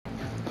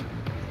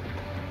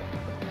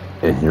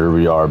And here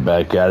we are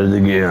back at it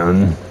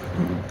again.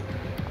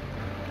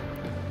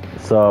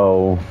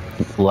 So,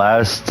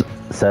 last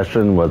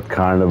session was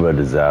kind of a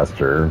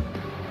disaster.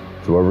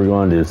 So what we're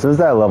going to do, since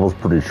that level's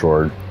pretty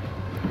short,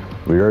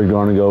 we are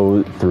going to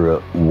go through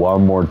it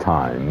one more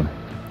time.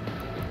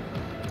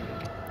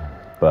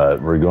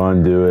 But we're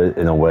going to do it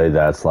in a way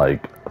that's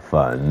like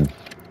fun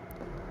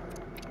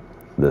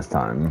this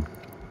time.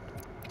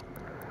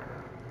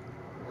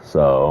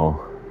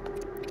 So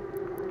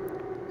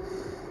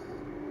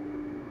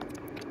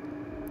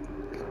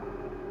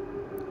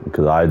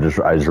because I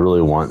just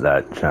really want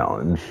that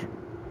challenge.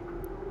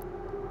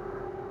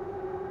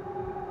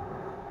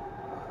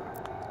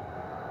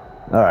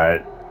 All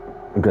right.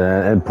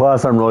 Okay, and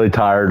plus I'm really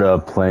tired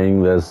of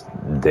playing this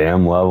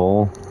damn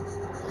level.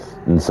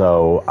 And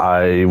so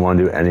I want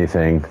to do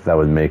anything that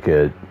would make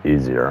it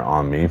easier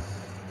on me.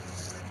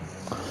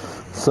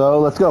 So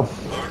let's go.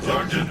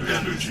 Dark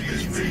energy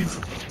is made.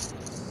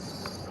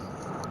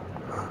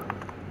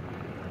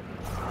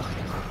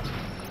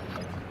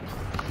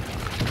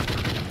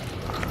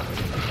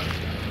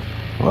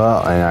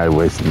 Well, and I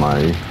wasted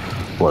my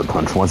blood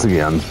punch once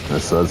again.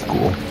 So that's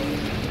cool.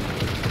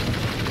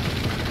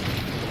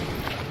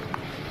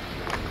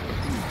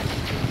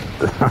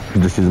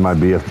 Just use my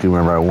BFG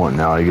whenever I want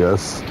now, I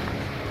guess.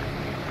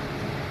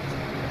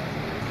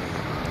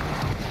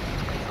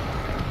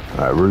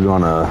 Alright, we're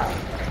gonna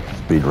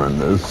speedrun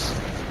this.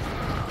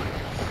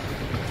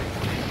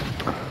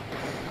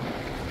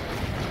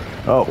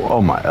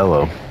 Oh my,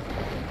 hello.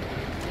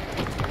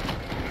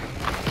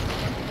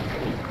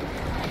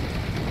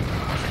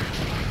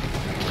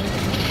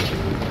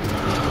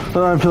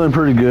 I'm feeling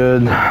pretty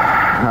good.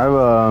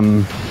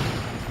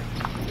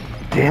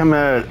 Damn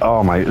it.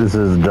 Oh my, this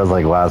is just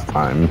like last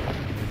time.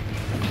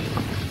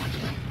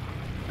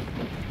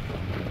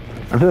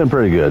 I'm feeling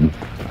pretty good.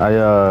 I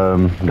got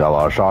a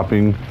lot of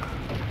shopping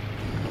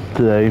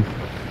today.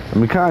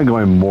 I'm kind of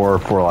going more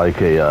for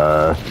like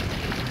a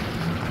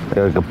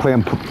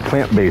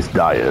plant-based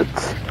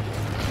diet.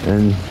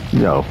 And, you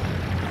know,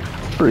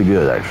 it's pretty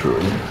good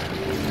actually.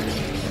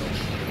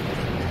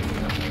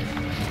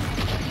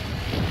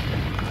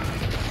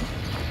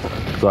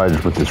 So I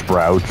just put the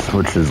Sprouts,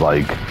 which is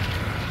like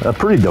a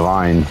pretty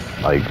divine,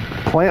 like,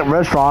 plant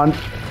restaurant.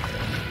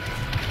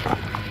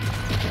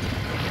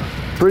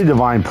 Pretty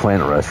divine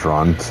plant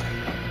restaurant.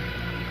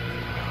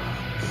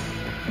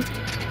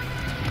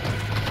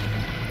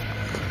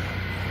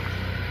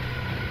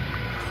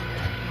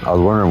 I was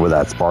wondering where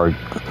that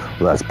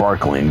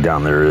sparkling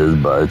down there is,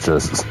 but it's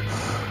just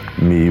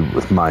me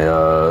with my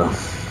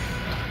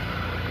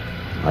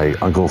my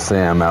Uncle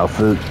Sam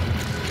outfit.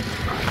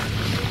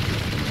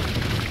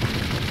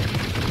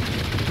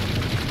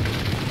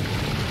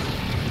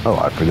 Oh,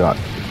 I forgot.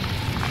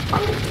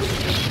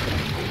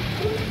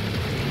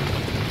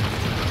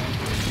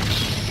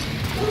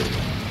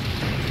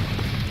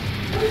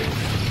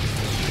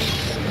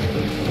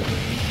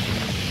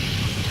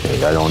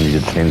 Okay, I don't need to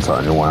chainsaw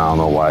anyone. I don't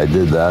know why I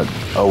did that.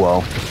 Oh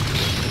well.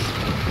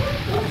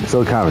 It's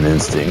still kind of an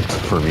instinct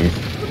for me.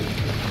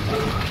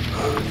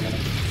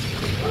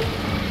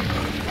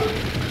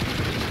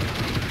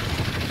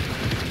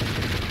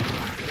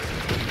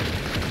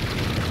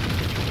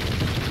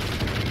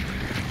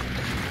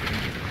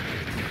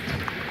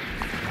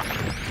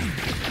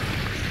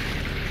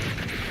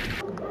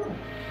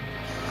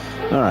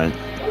 Alright,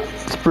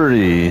 it's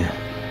pretty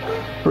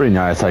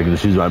nice. I can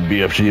just use my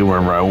BFG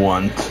wherever I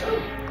want.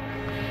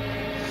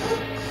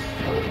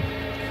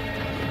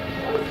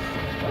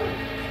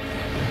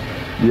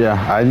 Yeah,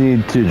 I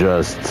need to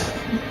just,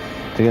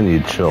 I think I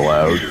need to chill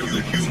out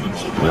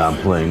when I'm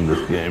playing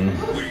this game.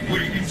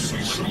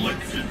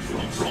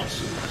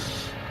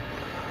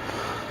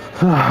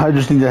 I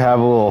just need to have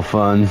a little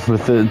fun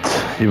with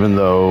it, even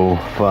though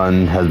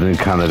fun has been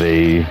kind of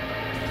a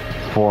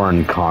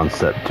foreign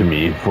concept to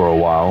me for a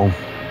while.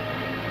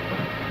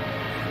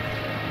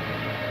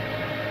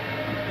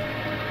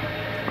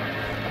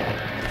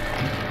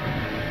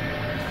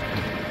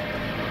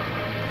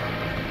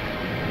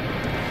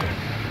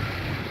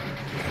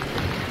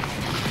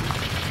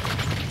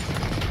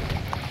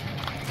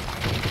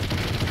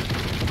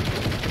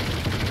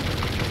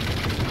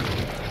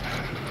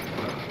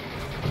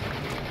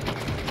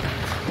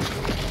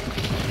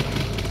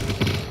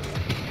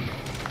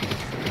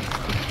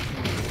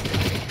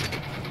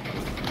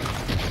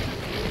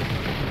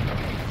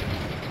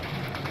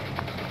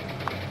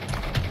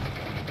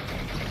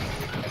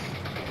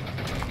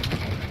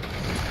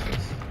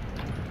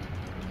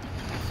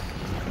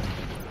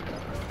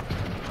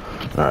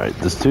 Alright,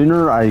 the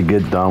sooner I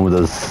get done with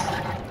this,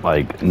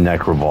 like,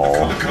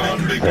 Nekroval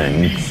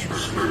thing,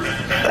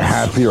 the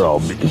happier I'll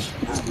be.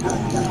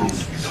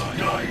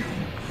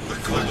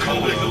 The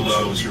culling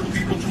allows your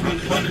people to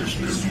replenish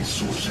their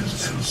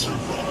resources and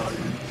survive.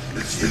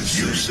 If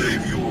you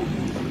save your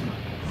movement,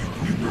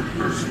 you were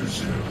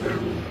hers in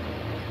peril.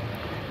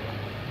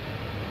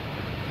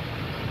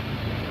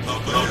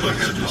 Up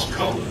ahead is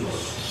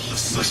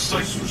colors, the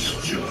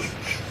Cypress Judge.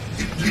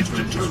 It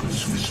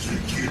determines who is to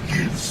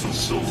begins the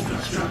soul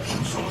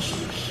extraction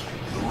process.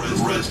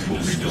 The rest will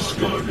be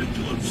discarded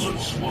to the blood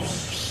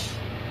swamps.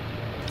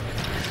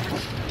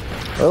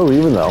 Oh,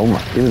 even the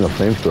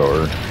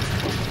flamethrower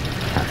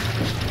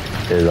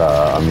is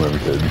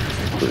unlimited.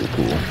 It's pretty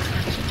cool.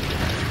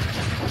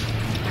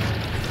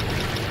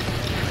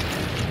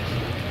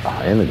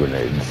 Ah, and the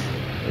grenades.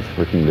 Let's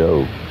freaking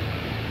go.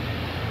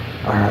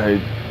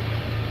 Alright.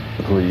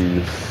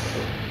 Please.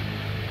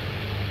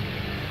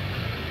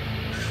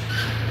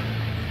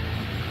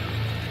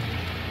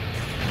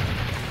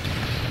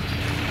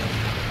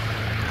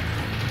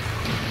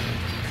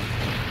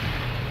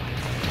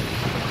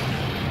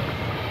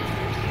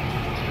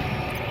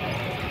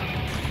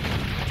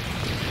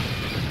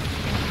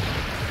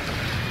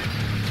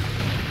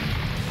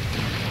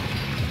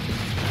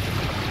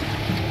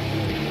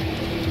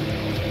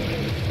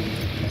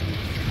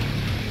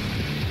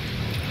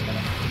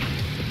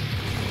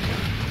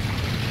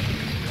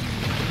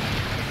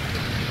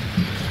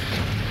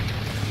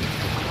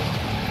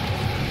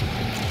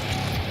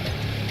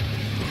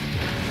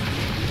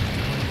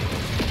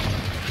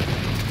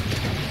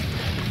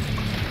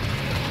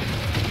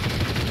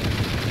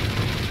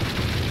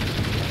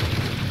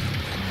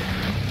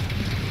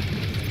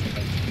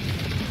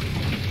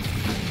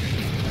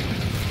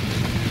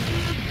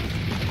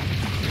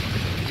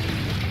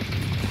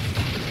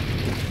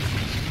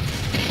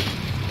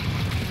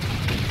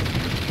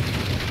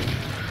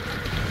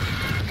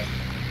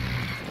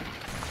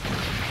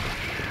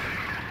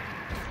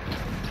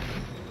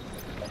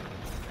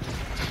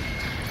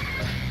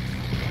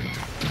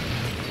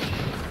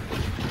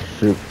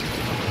 Shoot.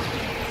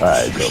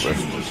 Alright, it's over.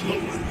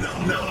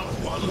 Now,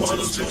 while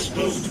it's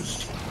exposed.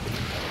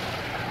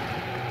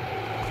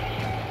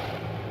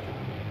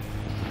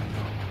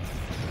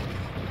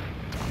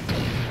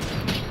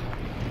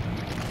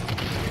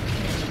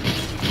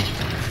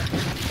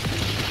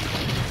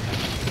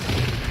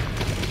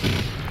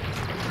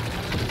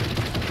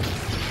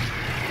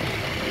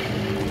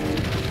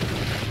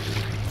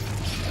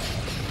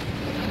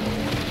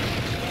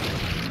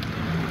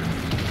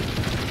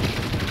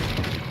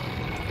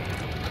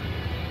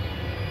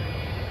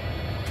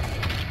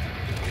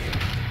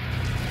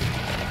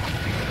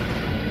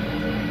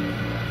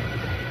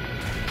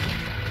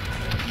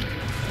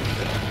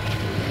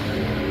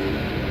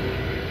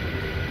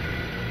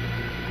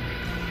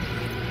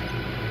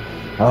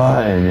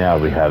 And yeah,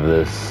 we have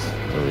this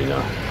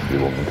arena to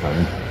do one more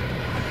time.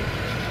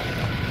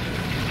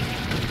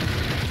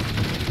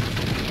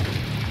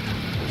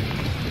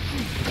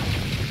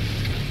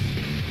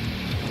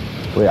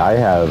 Wait, I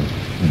have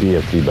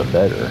BFG but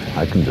better.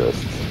 I can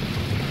just...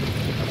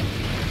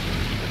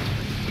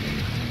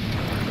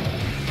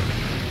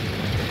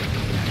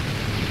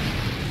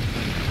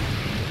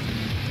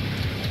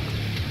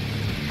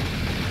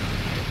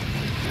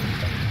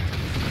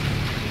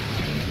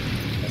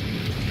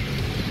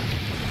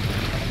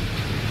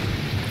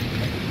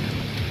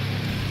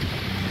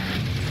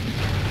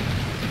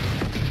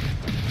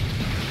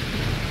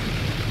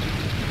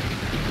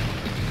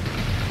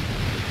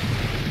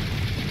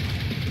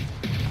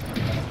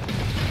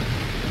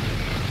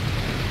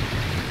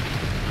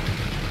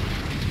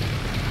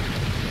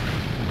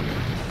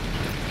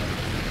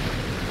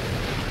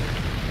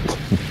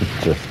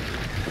 just...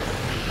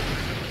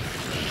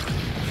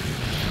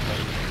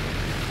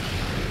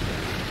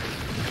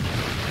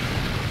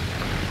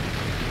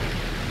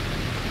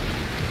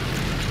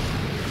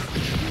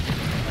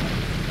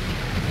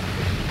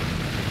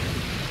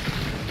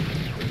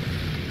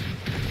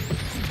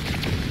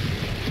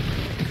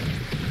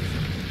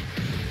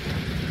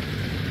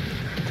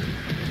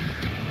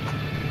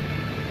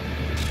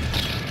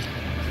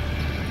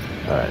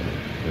 Alright,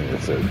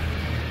 that's it.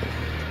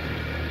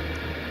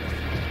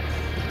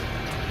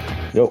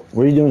 Yo,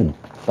 what are you doing?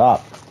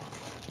 Stop.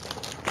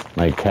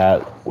 My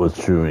cat was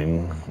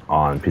chewing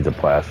on a piece of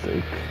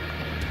plastic,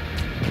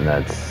 and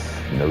that's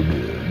no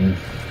good.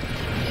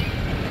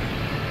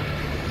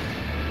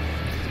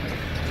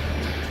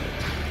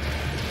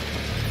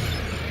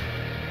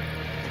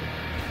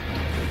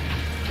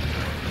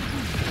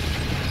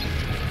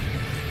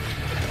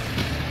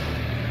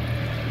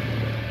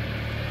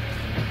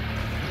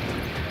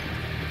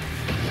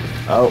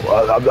 Oh,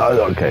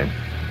 okay.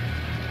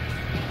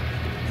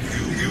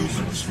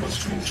 Humans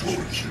must be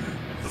tortured.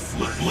 The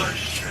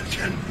flesh and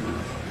tender.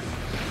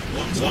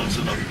 Once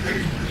enough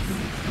pain,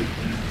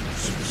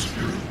 the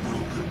spirit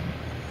broken,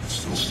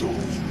 the soul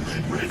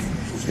ready.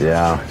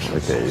 Yeah,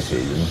 okay,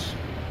 Hayden.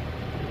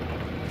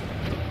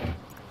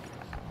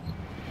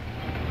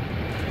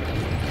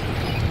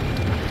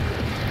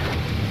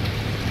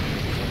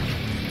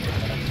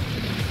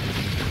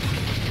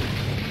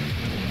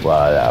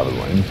 Wow, that was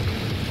lame.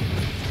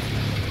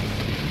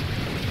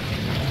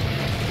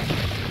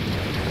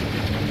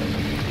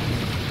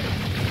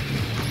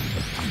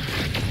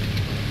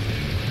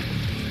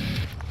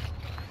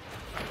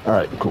 All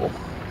right, cool.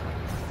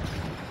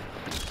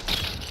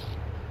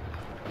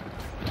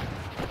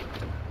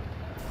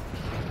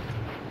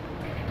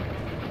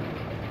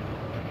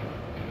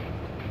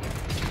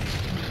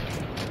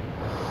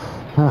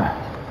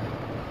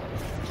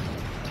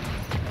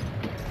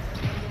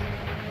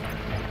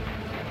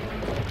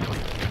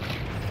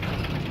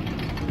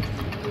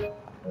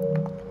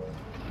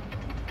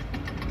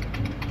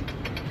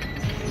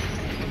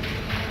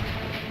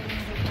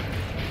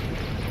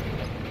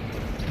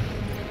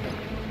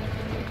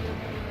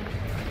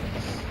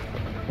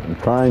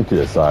 trying to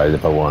decide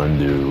if I want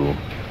to do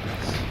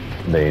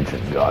the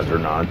ancient gods or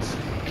not.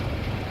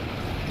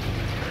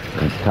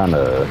 I'm kind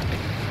of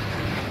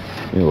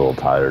a little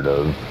tired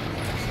of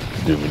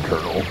Doom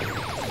Eternal.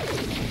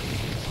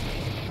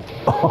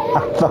 Oh, I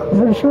thought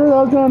for sure that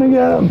was going to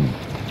get him.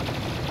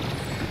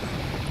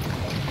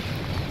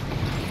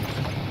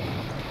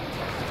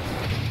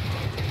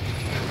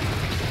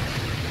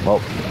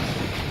 Well.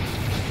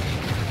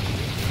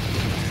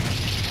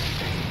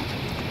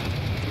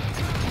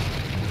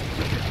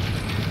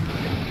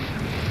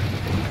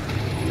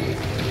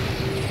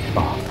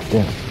 Oh,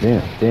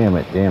 damn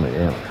it.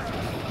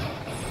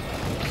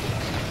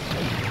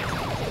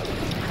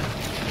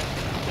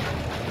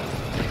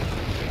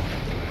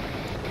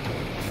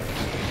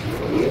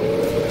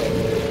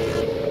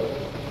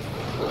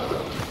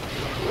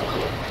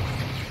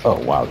 Oh,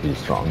 wow, he's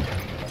strong.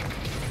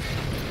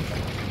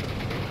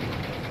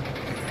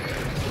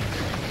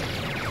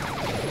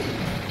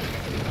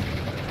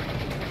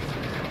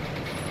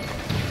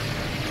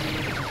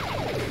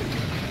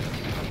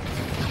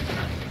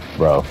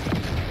 Bro,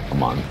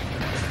 come on.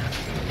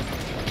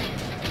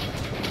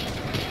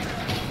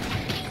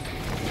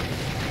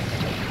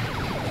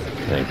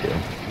 Thank you.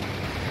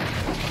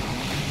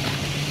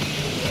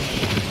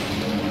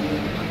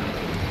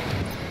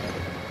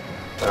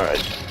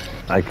 Alright.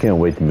 I can't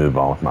wait to move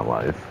on with my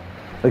life.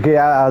 Okay,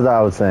 as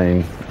I was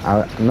saying,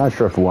 I'm not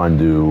sure if I want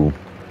to do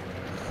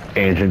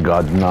Ancient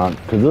Gods or not,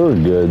 because those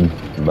are good,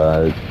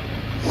 but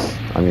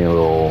I'm getting a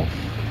little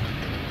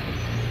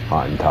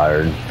hot and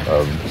tired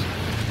of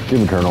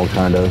Doom Eternal,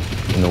 kind of,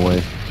 in a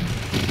way.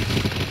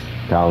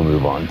 I'll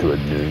move on to a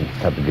new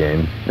type of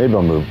game. Maybe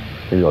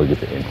I'll get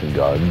to Ancient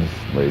Gods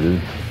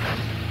later.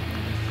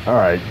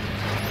 Alright.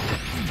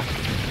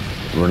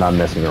 We're not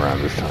messing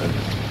around this time.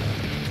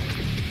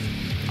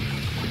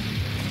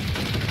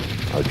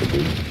 Okay,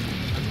 dude.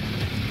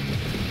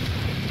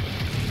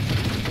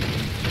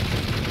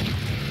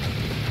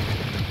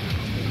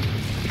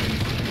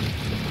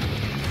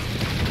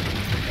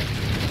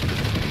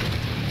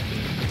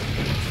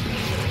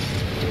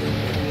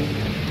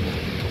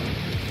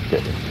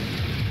 Okay.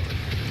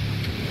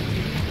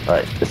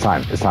 Alright, it's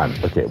time.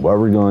 Okay, what are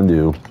we gonna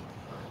do?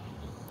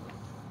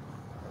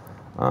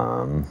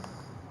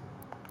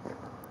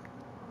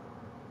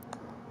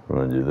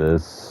 We're gonna do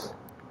this.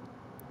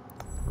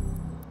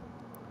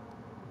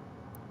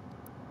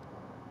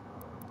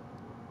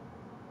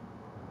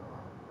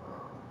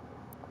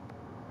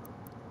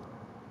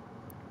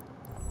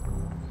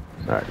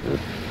 Alright,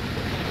 just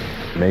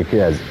make it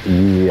as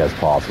easy as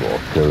possible,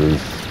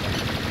 because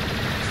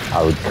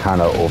I would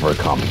kind of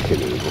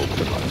overcomplicate it a little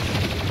too much.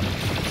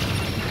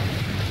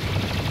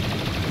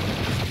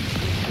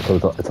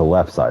 So it's a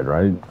left side,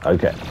 right?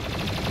 Okay.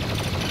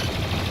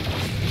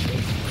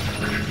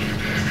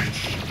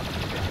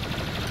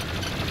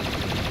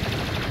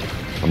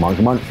 Come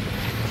on.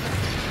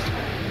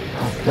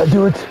 Did I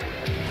do it?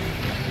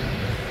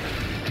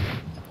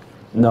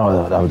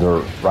 No, that was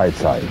the right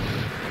side.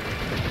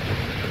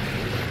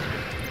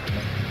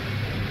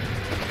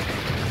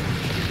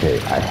 Okay,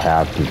 I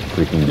have to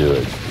freaking do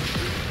it.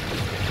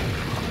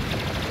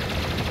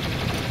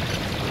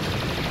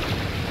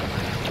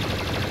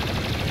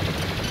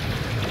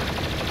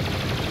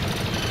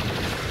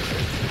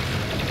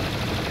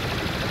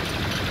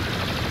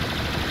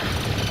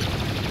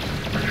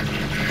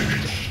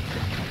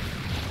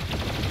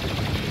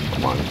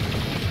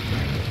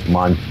 Come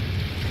on.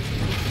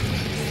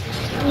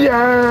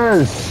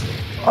 Yes!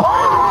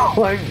 Oh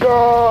my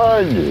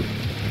god!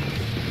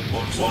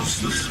 Once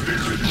the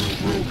spirit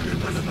is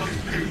broken and enough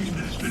pain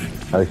has been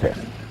inflicted, Okay,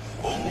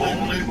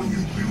 only when you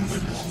use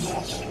it is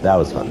lost. that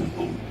was fun.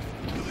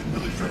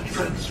 Will it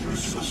transfer to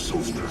the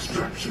soul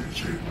extraction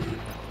chamber.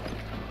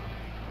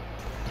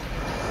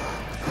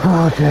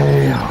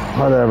 Okay,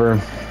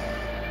 whatever.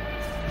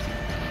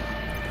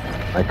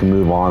 I can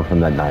move on from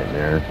that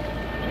nightmare.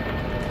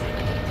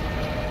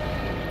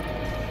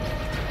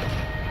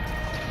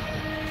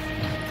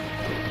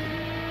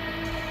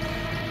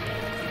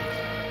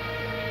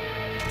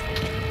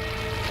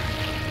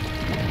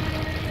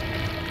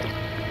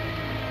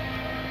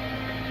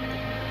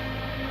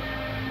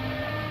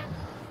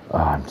 Oh,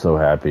 I'm so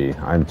happy.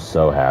 I'm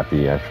so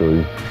happy,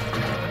 actually.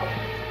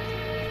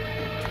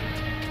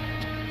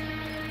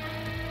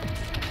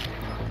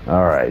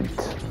 All right.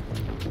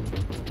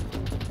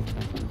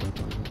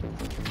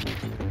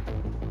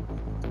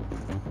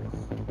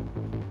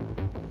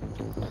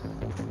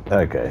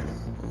 Okay.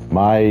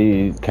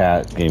 My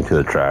cat came to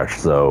the trash,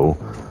 so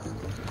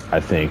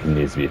I think it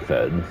needs to be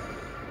fed.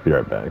 Be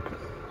right back.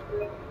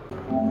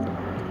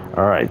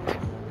 All right.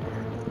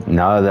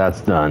 Now that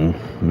that's done,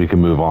 we can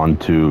move on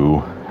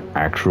to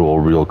actual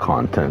real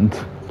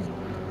content.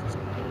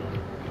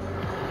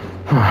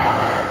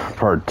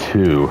 Part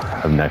 2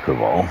 of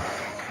Nekroval.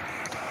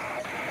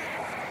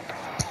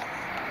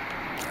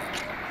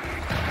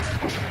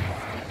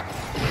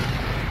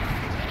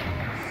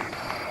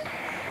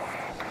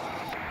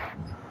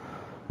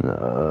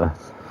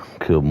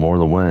 Kill more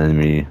than one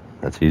enemy.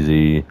 That's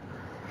easy.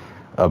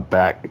 A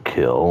back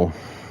kill.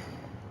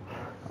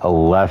 a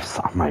left.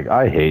 I'm like,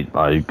 I hate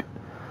like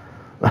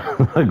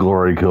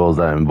glory kills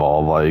that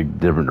involve like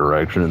different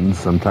directions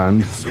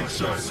sometimes.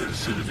 Inside the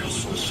citadel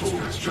of the soul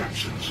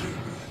extractions,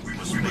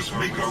 we must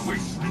make our way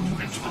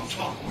through into the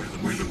top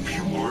where the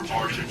pure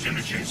Argent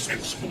energy is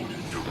exported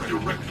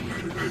directly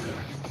to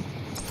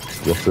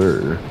Earth. Yes,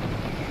 sir.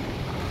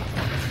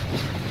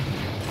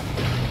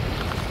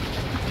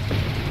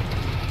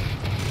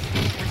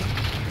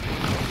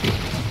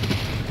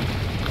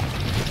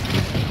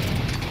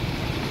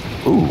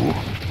 Ooh.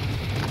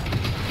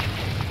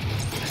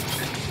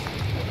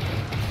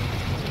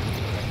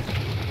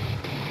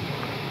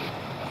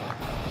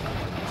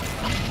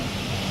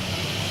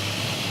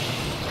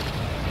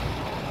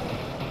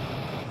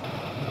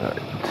 Alright.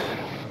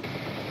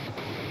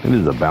 I think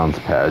there's a bounce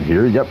pad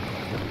here. Yep.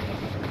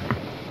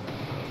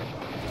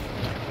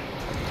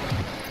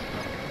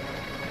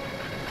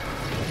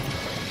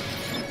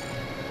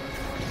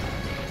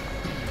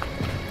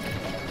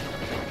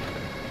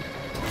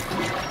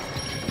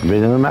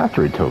 Made another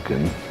mastery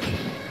token.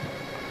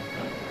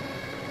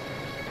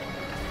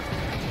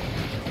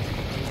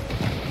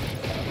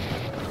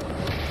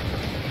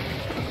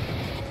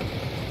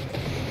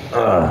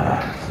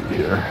 Let's see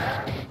here.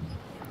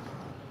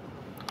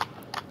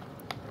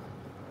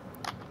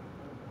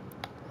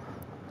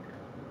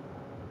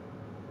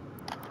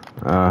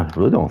 I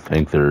really don't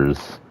think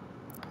there's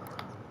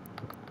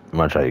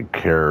much I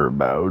care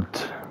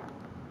about.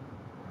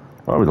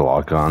 Probably the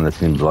lock on. That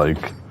seems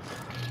like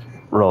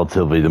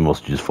relatively the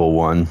most useful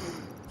one.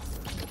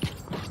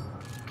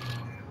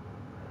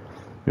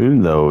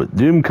 Even though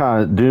Doom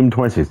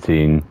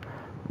 2016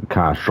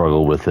 kind of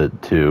struggled with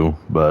it too,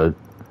 but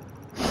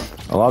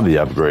a lot of the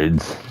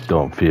upgrades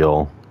don't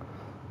feel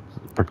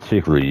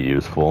particularly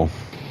useful.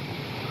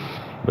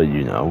 But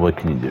you know, what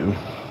can you do?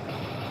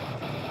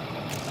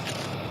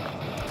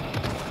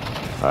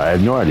 I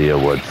have no idea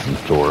what's in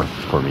store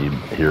for me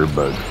here,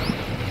 but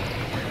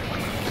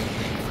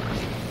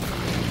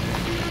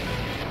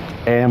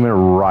and we're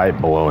right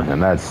below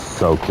him. That's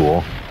so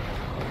cool.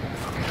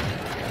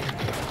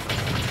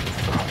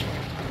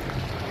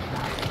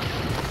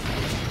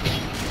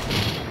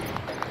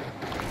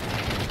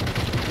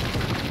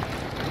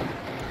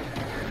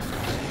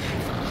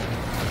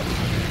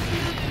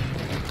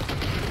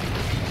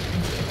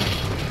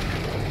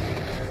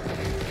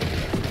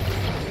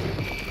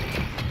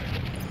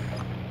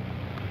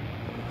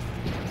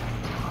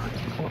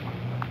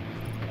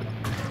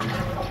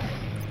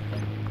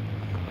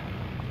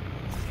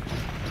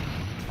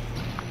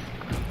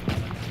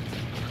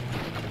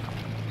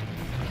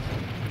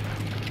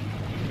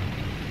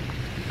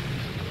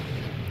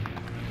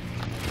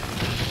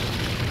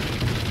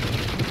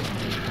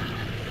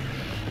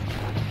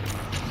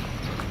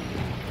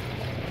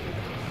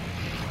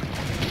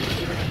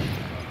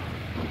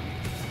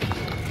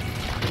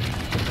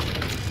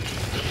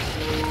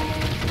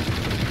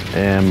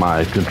 And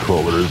my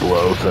controller is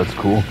low, so that's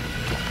cool.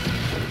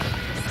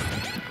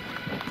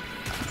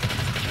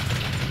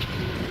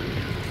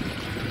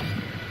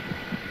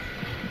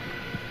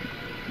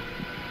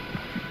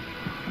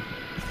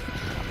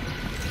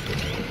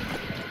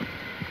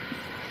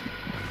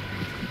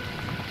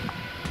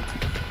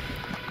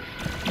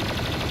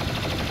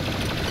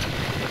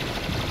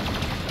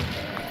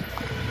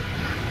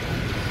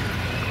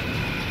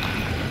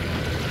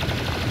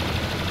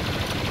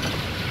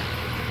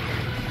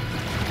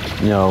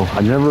 You know, I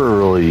never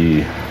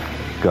really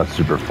got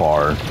super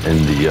far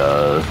in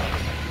the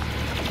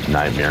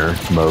nightmare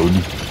mode.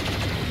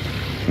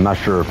 I'm not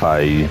sure if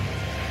I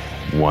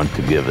want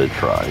to give it a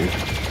try.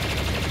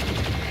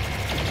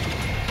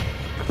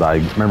 'Cause I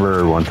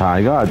remember one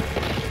time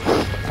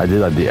I did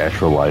like the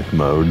extra life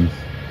mode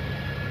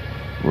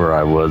where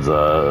I was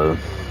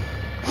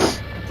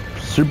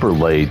super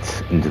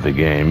late into the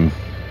game,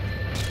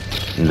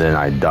 and then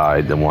I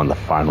died in one of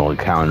the final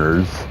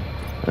encounters,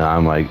 and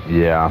I'm like,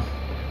 yeah.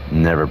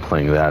 Never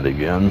playing that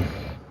again.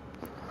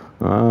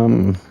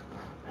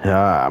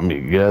 Yeah, I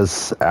mean, I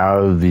guess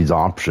out of these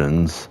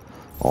options,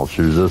 I'll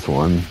choose this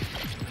one.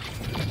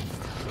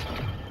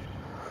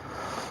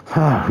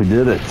 We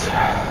did it.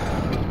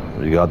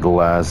 We got the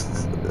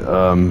last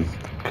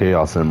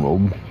Chaos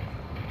Emerald.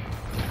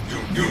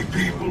 Your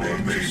people are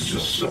made to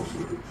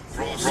suffer.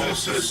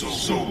 Process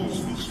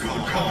souls,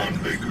 Khan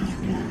Maker's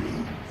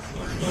world.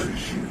 I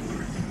assure you,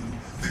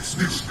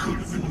 this could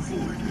have been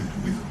avoided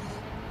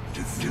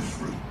with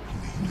different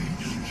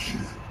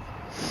leadership.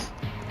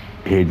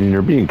 Hayden,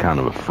 you're being kind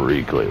of a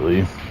freak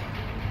lately.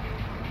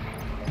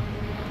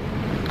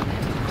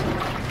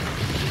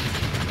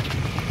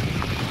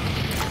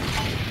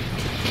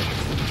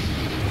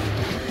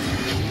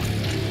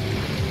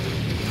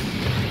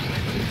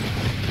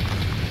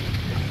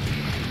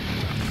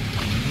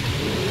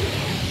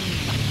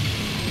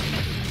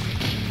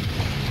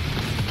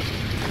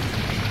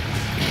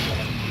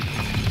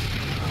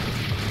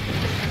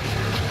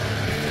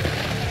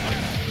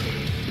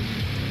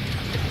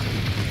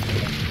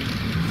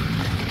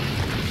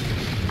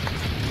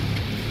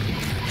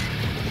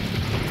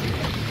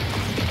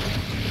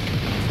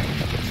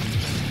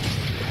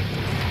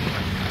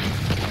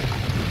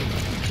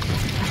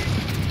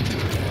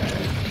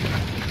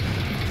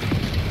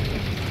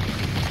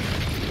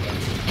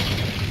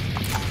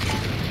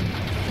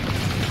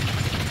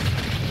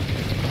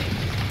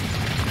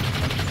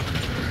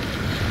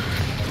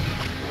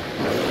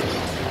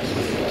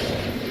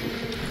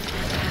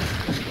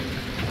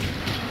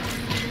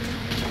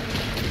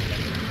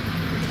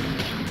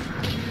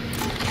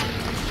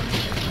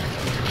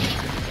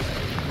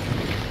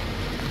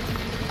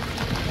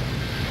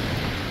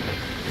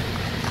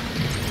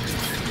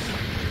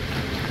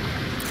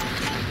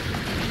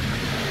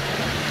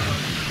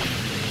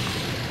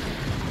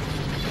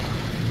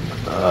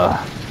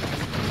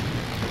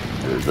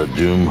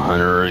 Doom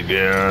Hunter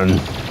again.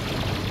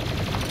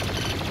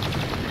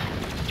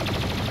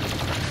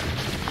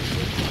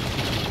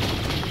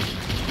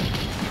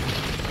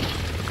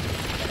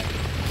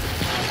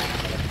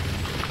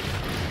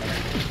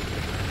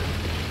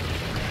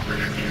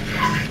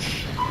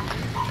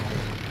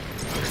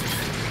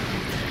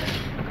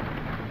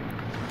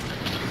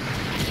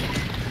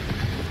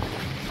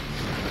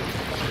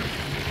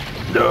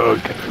 Doug.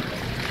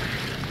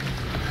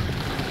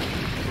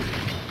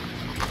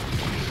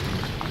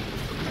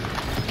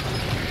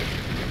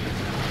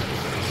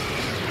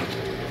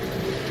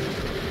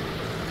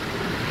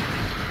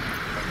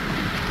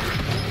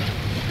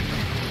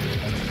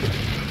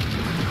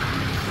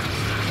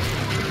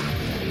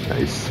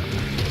 Nice.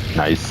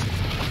 Nice.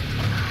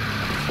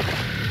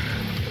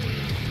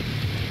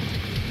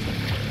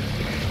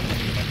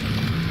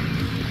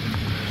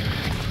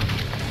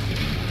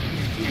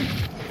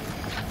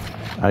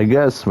 I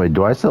guess, wait,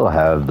 do I still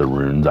have the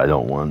runes I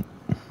don't want?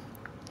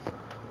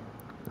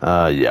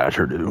 Yeah, I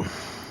sure do.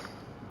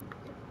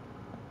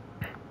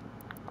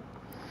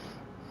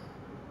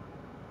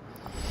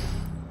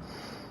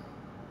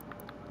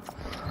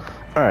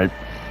 Alright.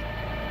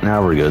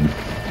 Now we're good.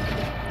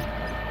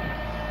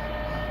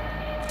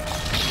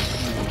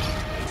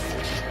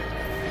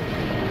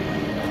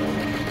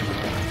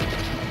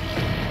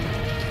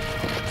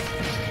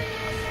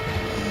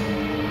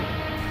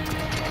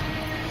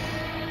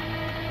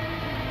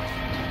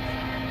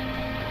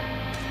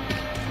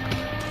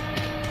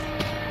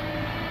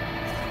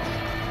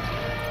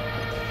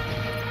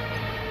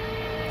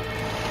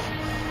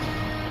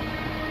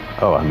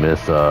 Oh, I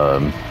missed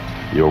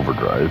the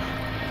overdrive.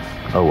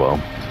 Oh well.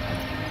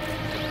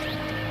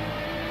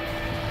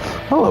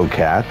 Hello,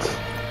 cat.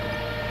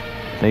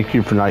 Thank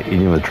you for not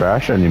eating the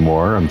trash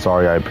anymore. I'm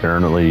sorry I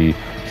apparently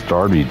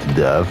starved you to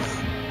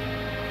death.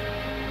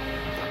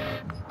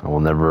 I will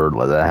never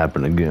let that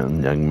happen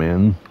again, young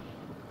man.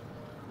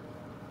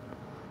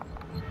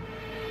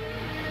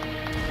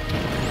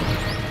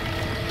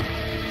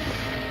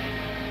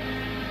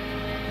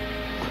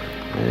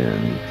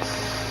 And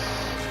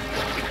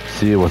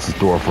see what's in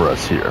store for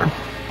us here.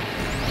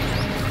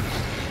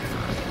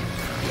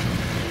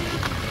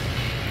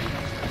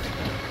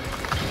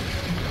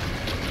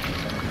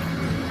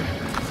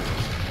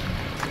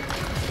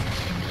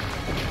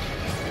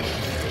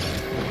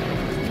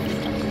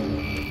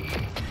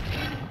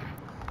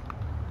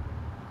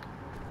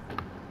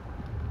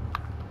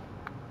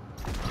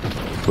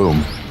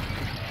 Boom.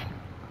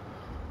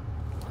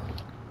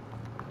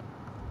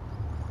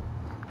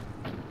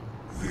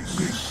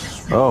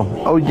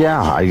 Oh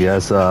yeah, I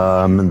guess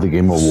the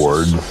Game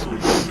Awards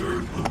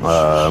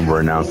were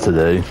announced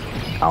today.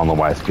 I don't know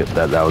why I skipped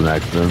that. That was an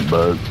accident,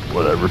 but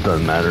whatever, it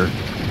doesn't matter.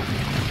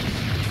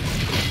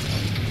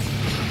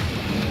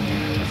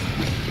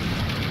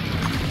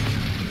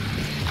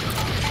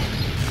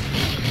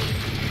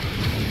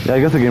 Yeah, I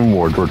guess the Game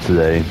Awards were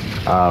today,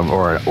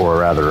 or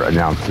rather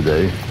announced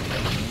today.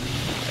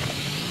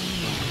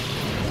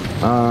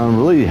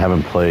 Really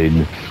haven't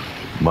played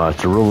much.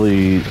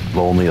 The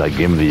only like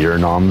Game of the Year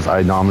noms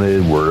I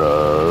nominated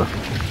were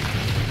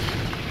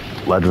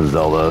Legend of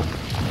Zelda,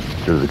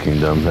 Tears of the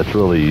Kingdom. That's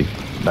really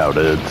about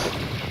it.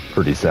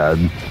 Pretty sad.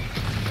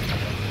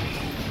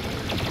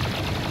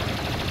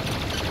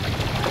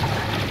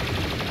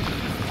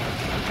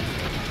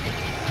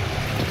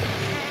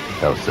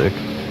 That was sick.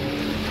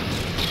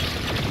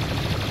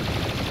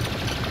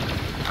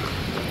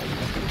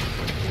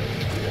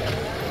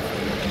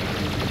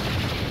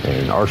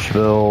 And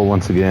Archville,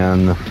 once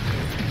again.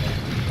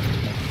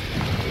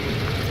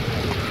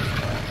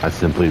 I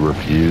simply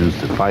refuse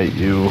to fight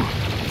you.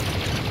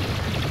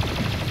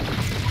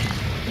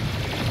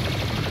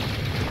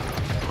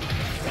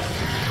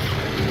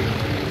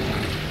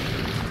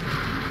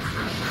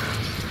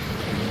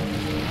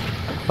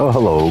 Oh,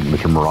 hello,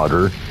 Mr.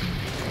 Marauder.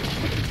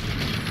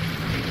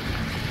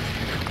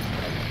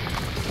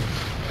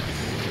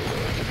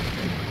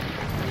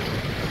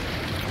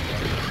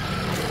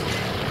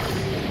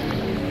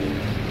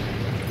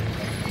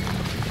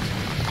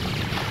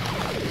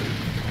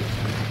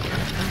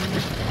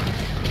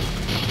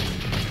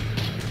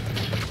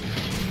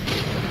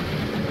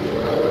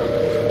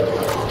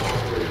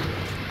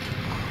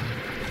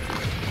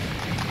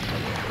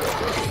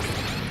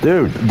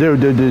 Dude.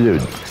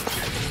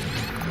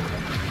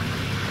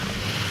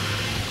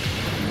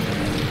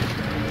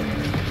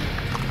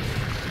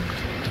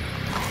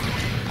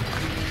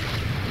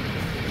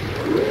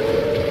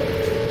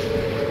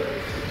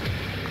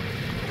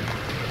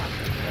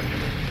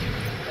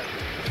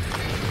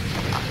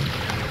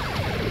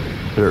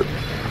 Here.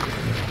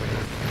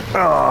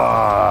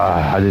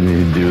 Ah, I didn't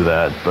even do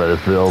that, but it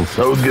feels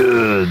so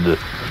good.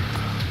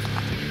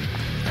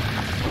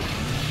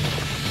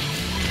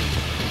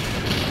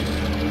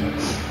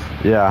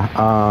 Yeah,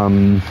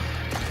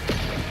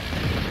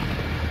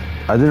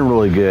 I didn't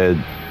really I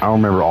don't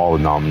remember all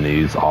the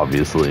nominees,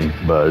 obviously,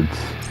 but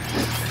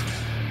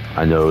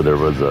I know there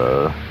was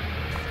a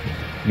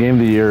Game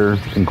of the Year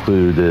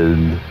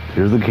included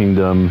Tears of the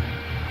Kingdom,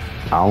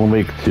 Alan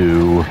Wake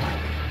 2,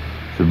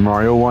 Super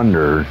Mario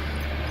Wonder,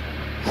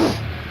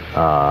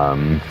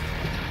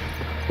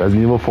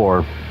 Resident Evil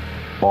 4,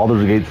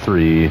 Baldur's Gate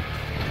 3,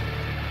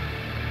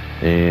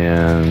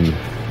 and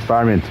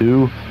Spider-Man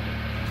 2,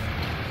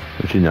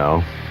 which you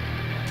know.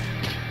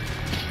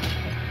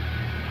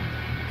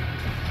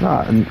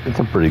 It's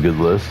a pretty good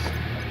list.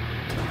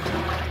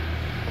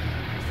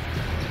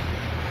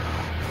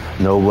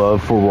 No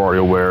love for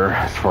WarioWare,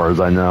 as far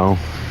as I know,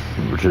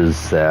 which is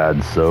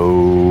sad.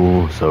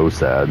 So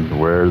sad.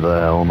 Where the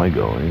hell am I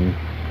going?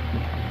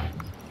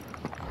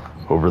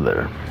 Over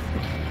there.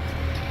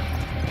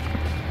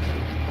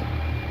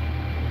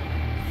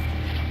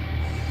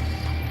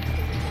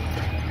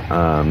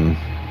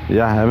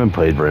 Yeah, I haven't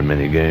played very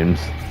many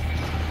games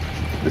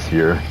this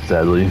year,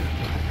 sadly.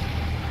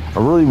 I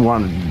really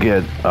want to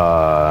get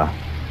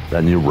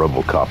that new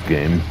RoboCop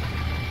game.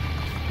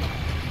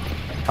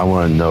 I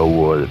want to know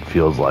what it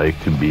feels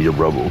like to be a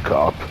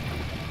RoboCop.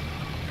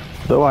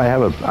 Though I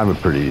have a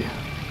pretty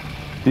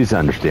decent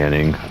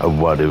understanding of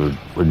what it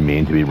would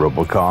mean to be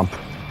RoboCop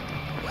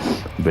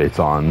based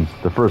on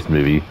the first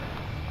movie.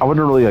 I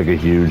wasn't really like a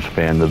huge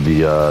fan of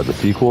the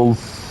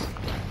sequels.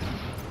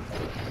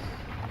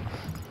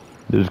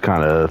 It just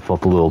kind of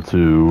felt a little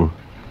too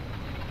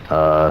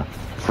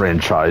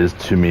franchised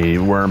to me.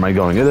 Where am I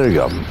going? Oh, there you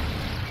go.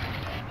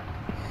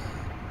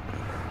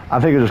 I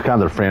think it's just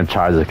kind of the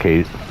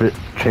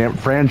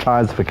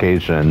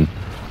franchisification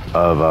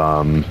of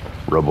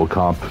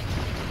RoboCop,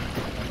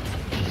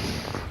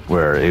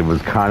 where it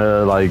was kind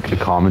of like a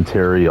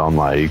commentary on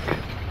like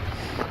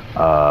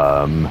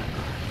a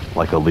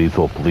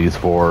lethal police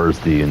force,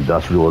 the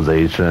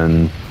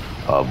industrialization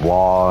of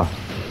law,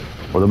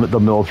 or the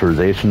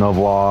militarization of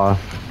law.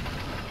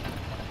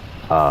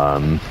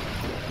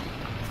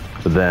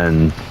 But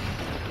then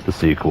the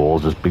sequel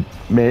just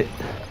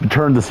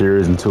turned the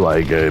series into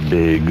like a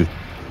big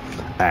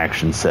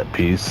action set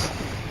piece.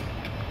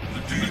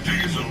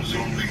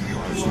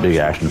 Big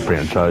action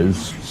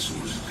franchise.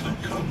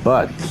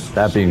 But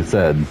that being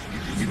said,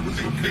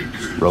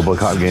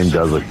 RoboCop game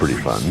does look pretty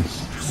fun.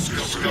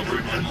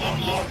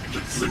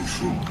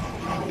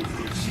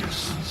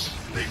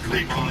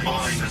 They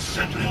combine the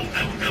Sentinel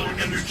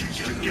and energies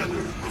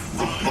together.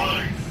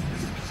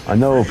 I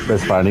know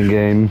best fighting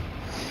game.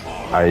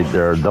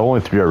 The only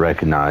three I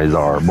recognize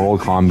are Mortal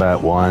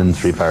Kombat 1,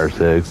 Street Fighter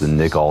 6, and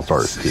Nick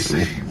All-Stars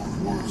 2.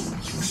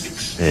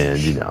 And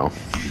you know,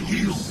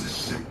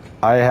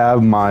 I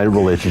have my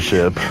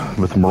relationship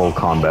with Mortal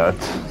Kombat,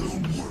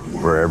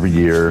 where every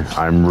year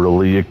I'm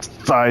really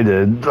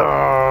excited.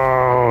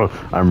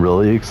 I'm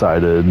really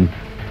excited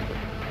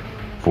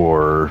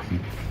for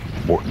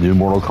new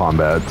Mortal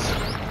Kombat.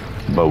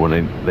 But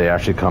when they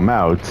actually come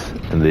out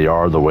and they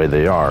are the way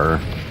they are,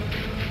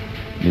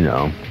 you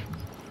know,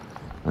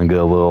 I get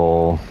a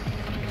little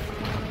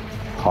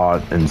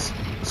hot and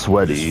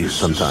sweaty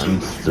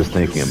sometimes just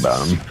thinking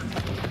about them.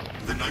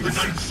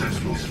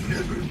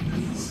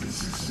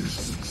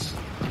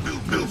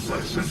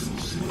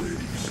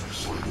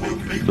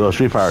 So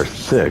Street Fighter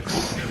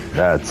 6,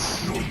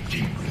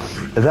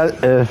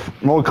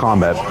 if Mortal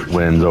Kombat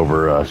wins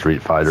over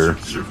Street Fighter,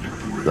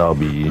 that'll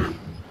be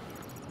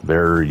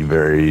very,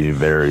 very,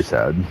 very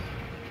sad.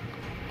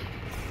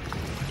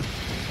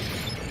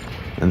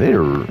 And they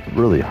are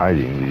really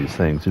hiding these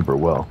things super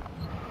well.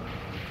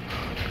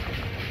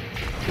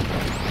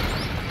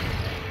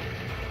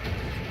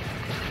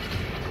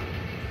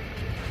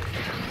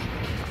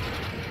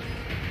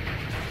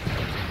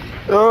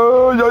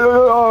 Oh,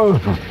 yeah.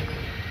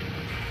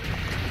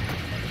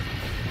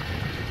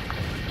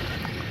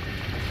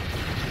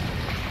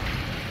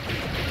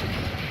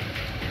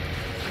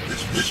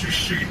 This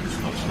machine is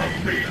not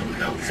made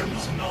without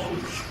his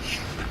knowledge.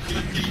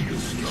 The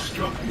demons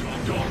constructed a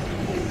dark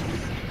hole.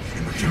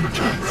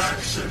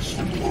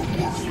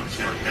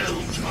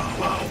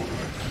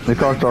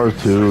 Nick All-Stars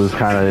 2 is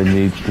kind of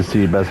neat to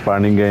see best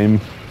fighting game.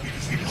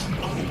 It's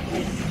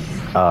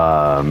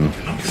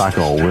not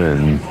gonna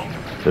win.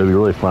 It would be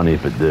really funny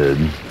if it did.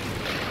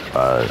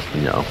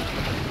 You know,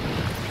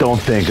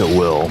 don't think it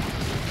will.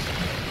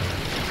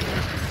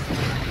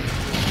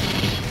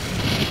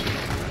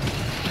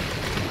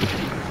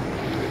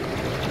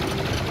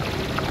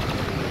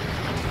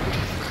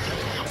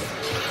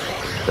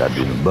 That'd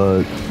be the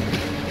butt.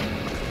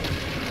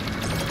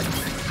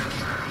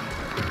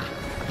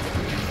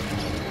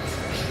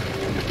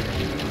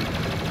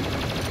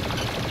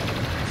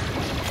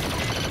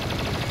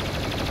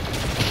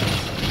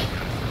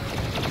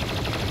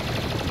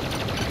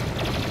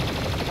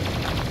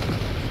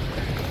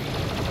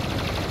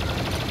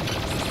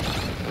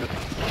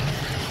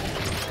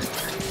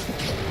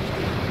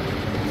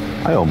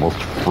 I almost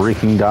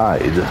freaking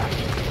died.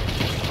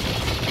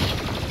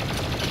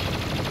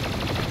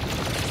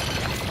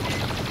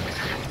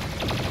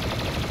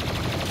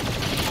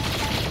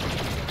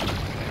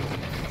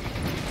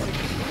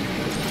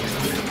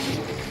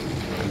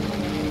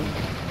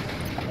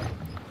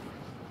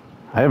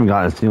 I haven't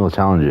gotten a single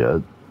challenge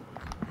yet.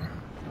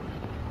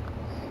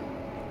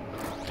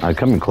 I'm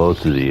coming close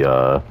to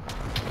the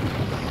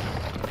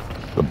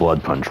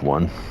Blood Punch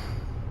one.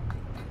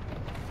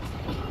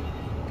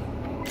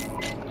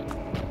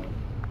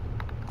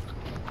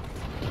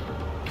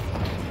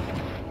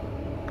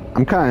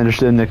 I'm kind of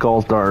interested in Nick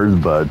All-Stars,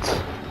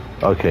 but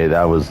okay,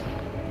 that was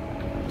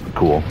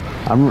cool.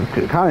 I'm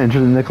kind of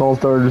interested in Nick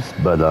All-Stars,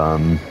 but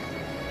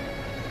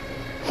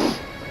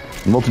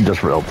mostly just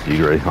for LT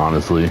Gray,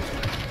 honestly.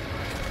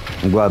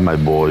 I'm glad my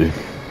boy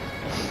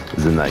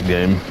is in that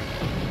game.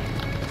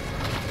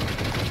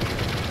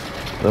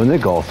 The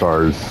Nick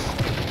All-Stars,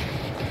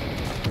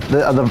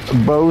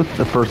 both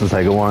the first and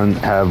second one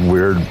have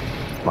weird,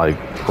 like,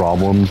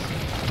 problems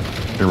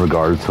in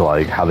regards to,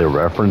 like, how they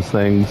reference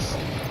things.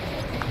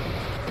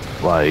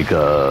 Like,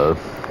 I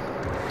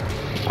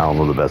don't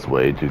know the best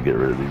way to get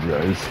rid of these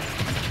guys.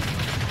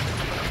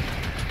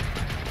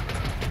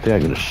 I think I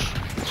can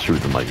just shoot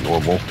them like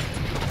normal.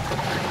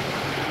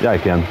 Yeah, I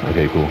can.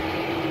 Okay, cool.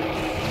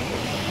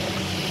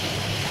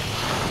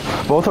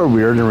 Both are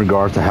weird in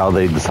regards to how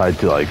they decide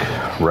to, like,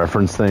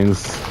 reference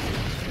things.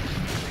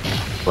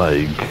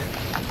 Like,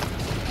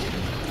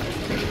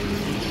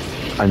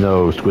 I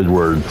know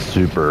Squidward's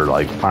Super,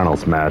 like, Final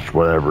Smash,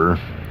 whatever.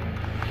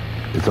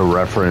 It's a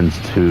reference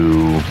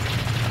to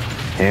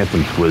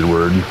Handsome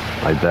Squidward,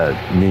 like that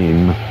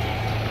meme.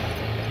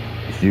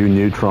 Hugh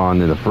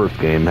Neutron in the first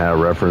game had a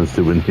reference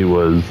to when he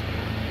was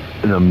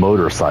in a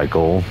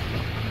motorcycle,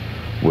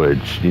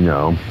 which, you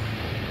know,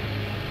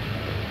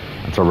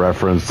 it's a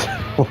reference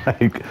to,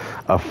 like,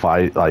 a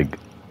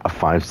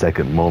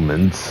 5-second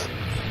moment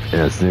in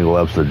a single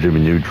episode of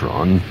Jimmy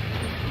Neutron.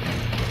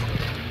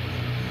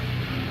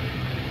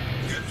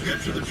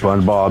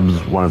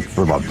 SpongeBob's one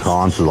for about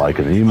taunts is like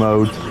an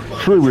emote.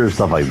 It's really weird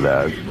stuff like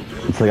that.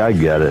 It's like, I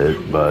get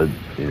it, but,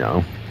 you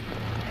know,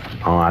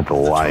 I don't have to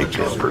like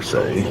it per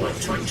se.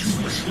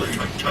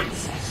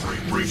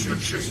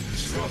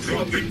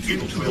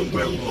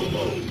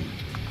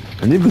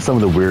 And even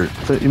some of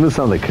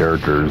the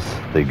characters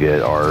they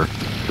get are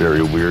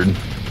very weird.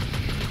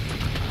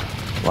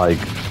 Like,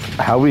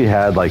 how we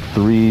had like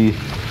 3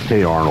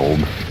 Hey Arnold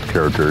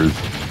characters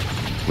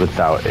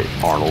without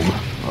Arnold.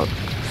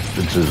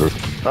 Which is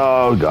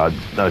oh god.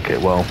 Okay,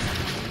 well.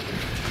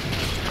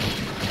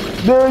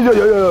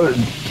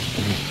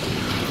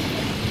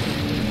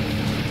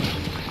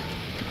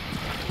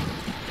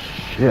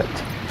 Shit.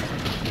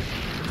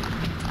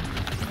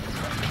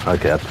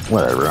 Okay,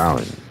 whatever. I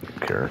don't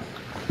care.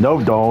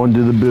 Nope, don't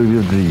do the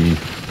boogie.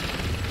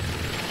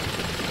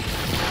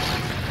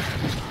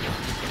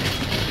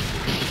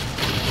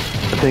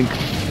 I think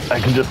I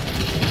can just.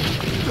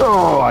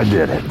 Oh, I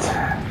did it.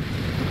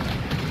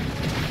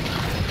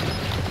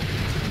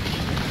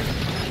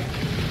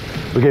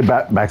 Okay,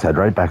 backside,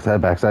 right?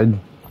 Backside.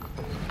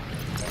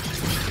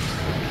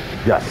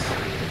 Yes.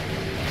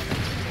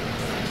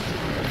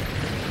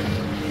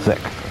 Sick.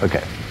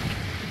 Okay.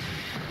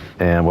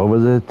 And what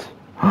was it?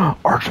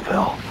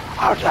 Archville.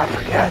 How did I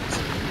forget?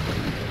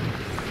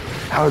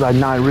 How did I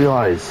not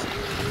realize?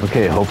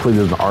 Okay, hopefully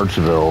there's an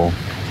Archville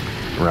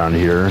around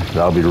here.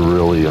 That'll be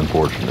really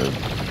unfortunate.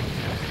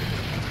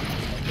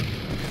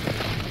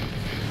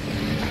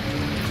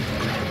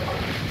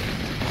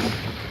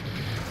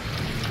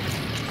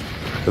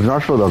 If an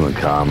Archville doesn't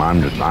come,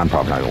 I'm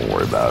probably not gonna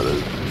worry about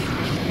it.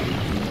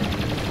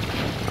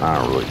 I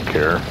don't really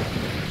care.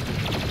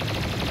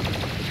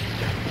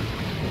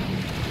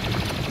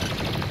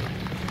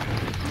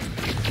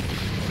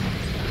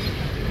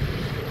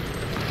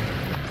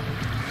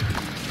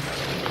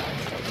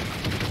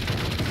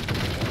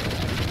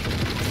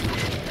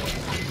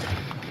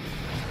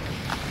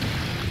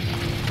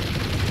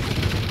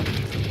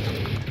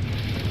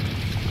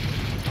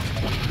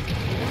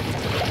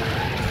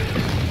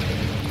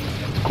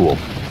 Cool.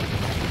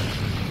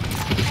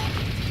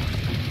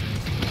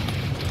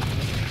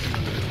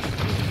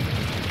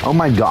 Oh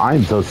my god,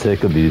 I'm so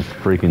sick of these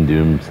freaking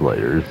Doom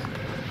Slayers,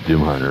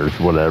 Doom Hunters,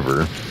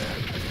 whatever.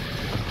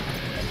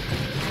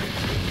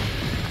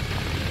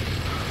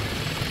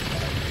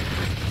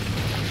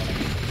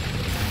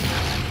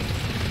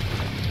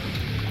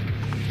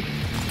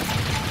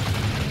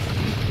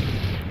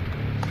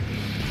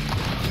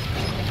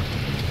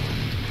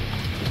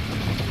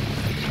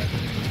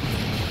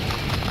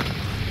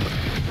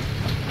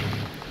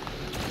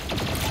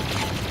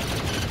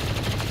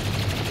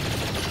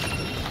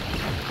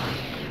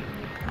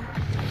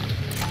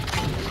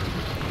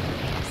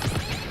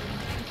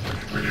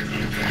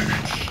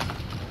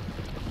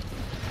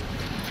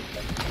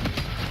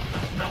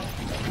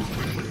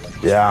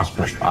 Yeah,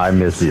 I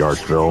miss the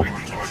Archville.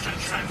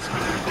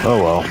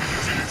 Oh well.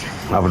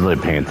 I wasn't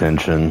really paying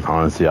attention.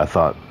 Honestly, I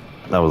thought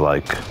that was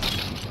like,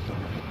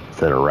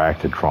 said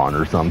Arachnotron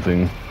or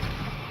something.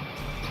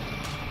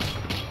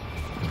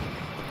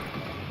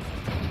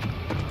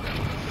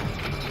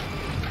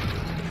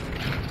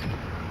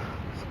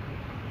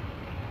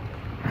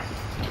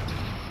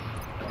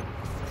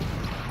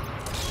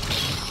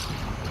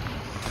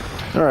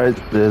 Alright,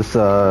 this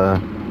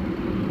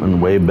went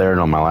way better than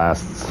on my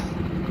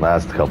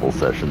last couple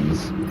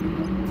sessions.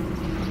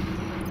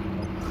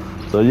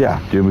 So yeah,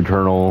 Doom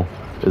Eternal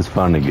is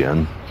fun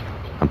again,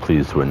 I'm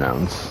pleased to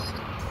announce.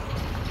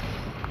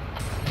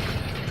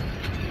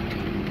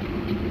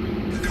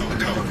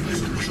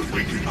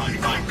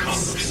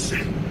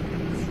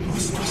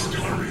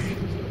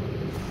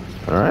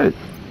 Alright.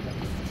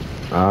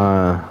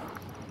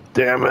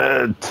 Damn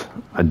it.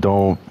 I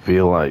don't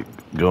feel like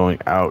going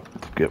out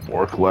to get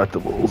more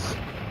collectibles.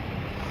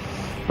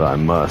 But I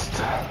must.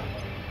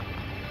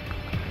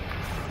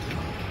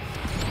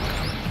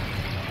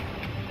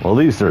 Well, at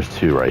least there's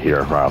 2 right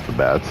here, right off the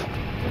bat.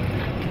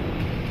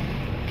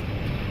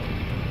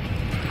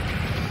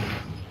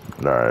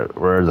 Alright,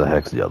 where the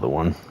heck's the other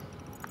one?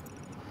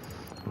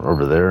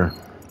 Over there.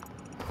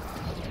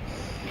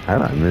 How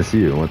did I miss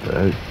you? What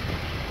the heck?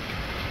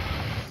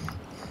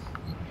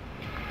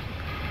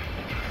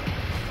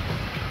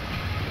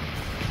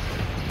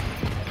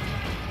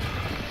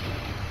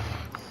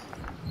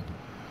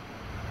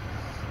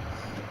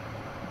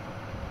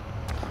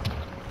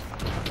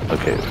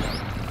 Okay.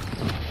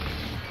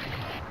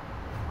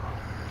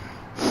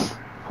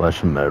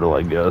 Flesh and metal,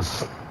 I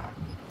guess.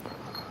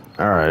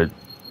 Alright.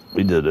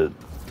 We did it.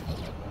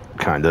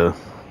 Kinda.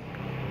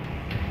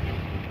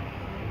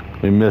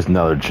 We missed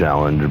another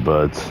challenge,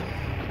 but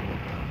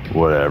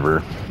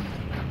whatever.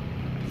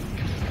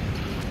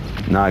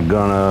 Not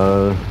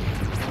gonna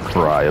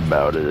cry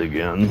about it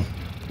again.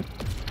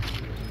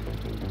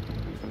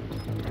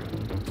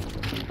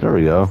 There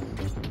we go.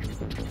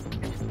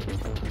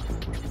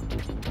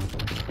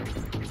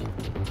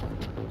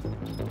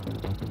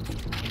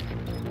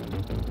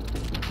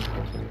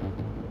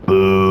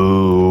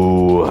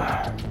 Boo.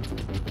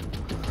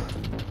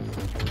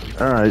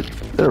 Alright,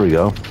 there we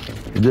go.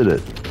 You did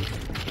it.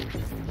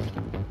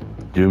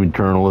 Doom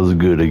Eternal is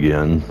good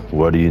again.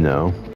 What do you know?